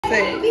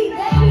say.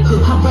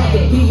 I'd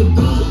rather be a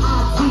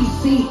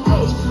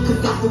B.I.T.C.H, cause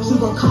that's what you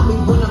gon' call me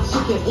when I'm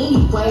trippin'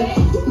 anyway.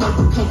 You know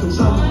you can't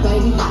control me,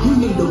 baby. You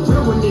need a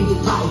real one in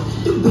your life.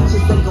 You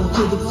bitches ain't gon'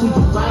 give it to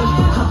you right.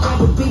 I'd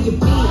rather be a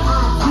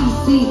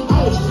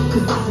B.I.T.C.H,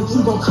 cause that's what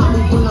you gon' call me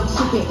when I'm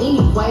trippin'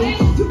 anyway.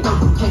 You know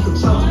you can't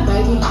control me,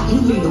 baby. You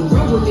need a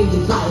real one in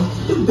your life.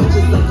 You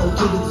bitches ain't gon'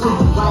 give it to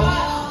you right.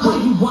 When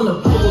you wanna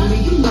play with me,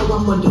 you know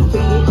I'm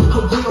undefeated. A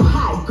real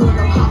hot girl,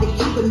 know how to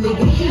keep a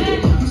nigga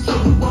heated. You say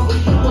you want me,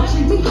 you won't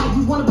treat me how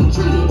you wanna be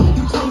treated.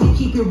 You told me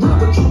keep it real,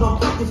 but you don't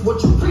practice what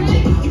you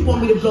preaching. You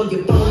want me to blow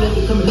your phone, let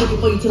me come and looking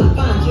for you till I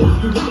find you.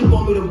 You really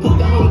want me to book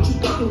that hoe that you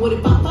fucking with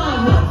if I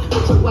find her.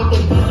 But you ain't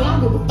that busy, I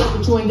don't give a fuck,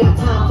 but you ain't got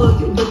time for.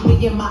 You look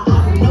me in my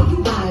eyes and know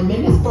you lying,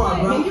 man, that's far,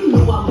 bro. You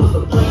know I was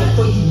a player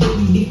for you,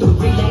 really need to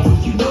relax.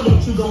 You know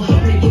that you gon'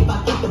 hate me if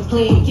I get the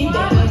plan, get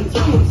that. I ain't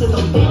turning to no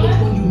damage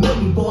when you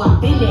met me, boy, I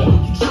been there.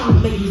 You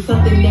tryna make me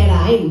something that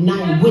I ain't,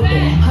 not with that.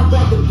 I'd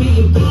rather be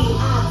a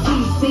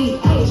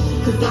B.I.T.C.H,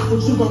 cause that's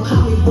what you gon'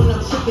 call me when I'm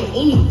trippin'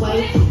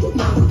 anyway. You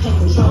know you can't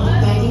control me,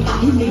 baby.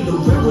 You need a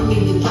real one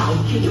in your life.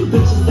 You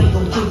bitches ain't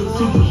gon' give it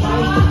to you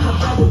right.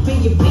 I'd rather be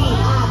a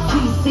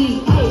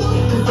B.I.T.C.H,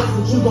 cause that's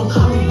what you gon'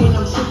 call me when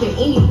I'm trippin'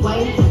 anyway.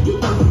 You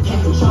know you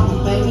can't control me,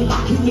 baby.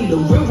 You need a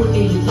real one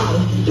in your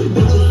life. You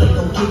bitches ain't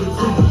gon' give it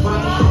to you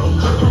right.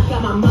 I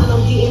got my mind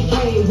on getting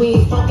paid. We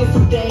ain't fucking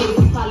some days.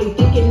 You probably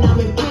thinking I'm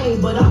in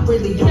pain, but I'm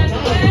really your man.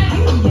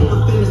 You never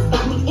finna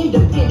stop me.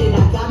 Independent,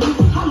 I got me.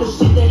 All the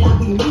shit that I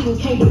be needing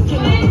can't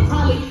depend on me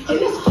probably. And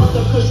that's fucked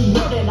up cause you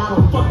know that I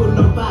don't fuck with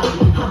nobody.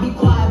 I be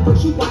quiet,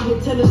 but you out here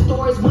telling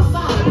stories one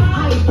side.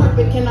 I ain't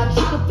perfect, and I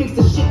try to fix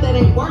the shit that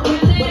ain't working.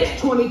 But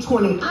it's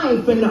 2020, I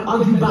ain't finna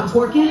argue about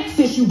twerking.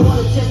 Since you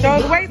wanna test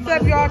Those weights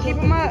up, y'all. Keep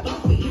them up.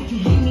 if you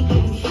leave me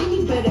and you see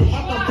me, better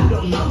act like you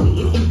don't know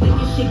me. If you think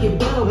your shit get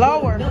better,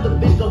 Lower. another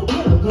bitch go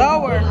get her.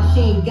 Lower. She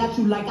ain't got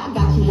you like I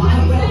got you.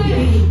 I'd rather be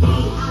a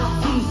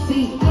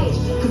B.I.T.C.H,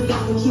 cause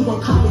that's what you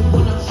gon' call me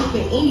when I'm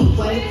trippin'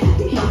 anyway.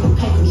 You know you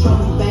can't control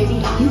me, baby.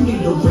 You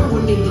need a real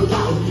one in your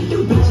life.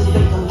 You bitches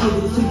ain't gon' give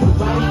it to you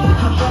right.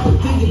 I'd rather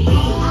be a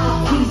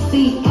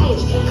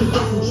B.I.T.C.H, cause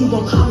that's what you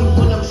gon' call me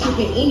when I'm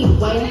trippin'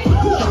 anyway.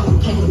 You know you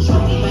can't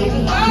control me, baby.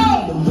 You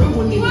need a real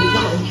one in your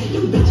life.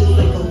 You bitches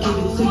ain't gon' give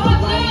it to you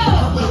right.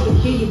 I'd rather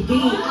be a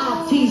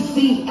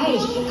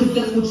B.I.T.C.H, cause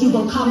that's what you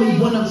gon' call me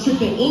when I'm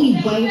trippin'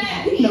 anyway.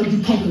 You know you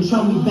can't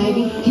control me,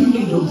 baby. You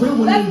need a real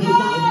one in your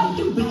life.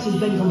 You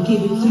bitches ain't gon'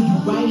 give it to you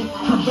right.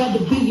 I'd rather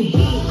be a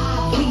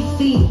B.I.T.C.H.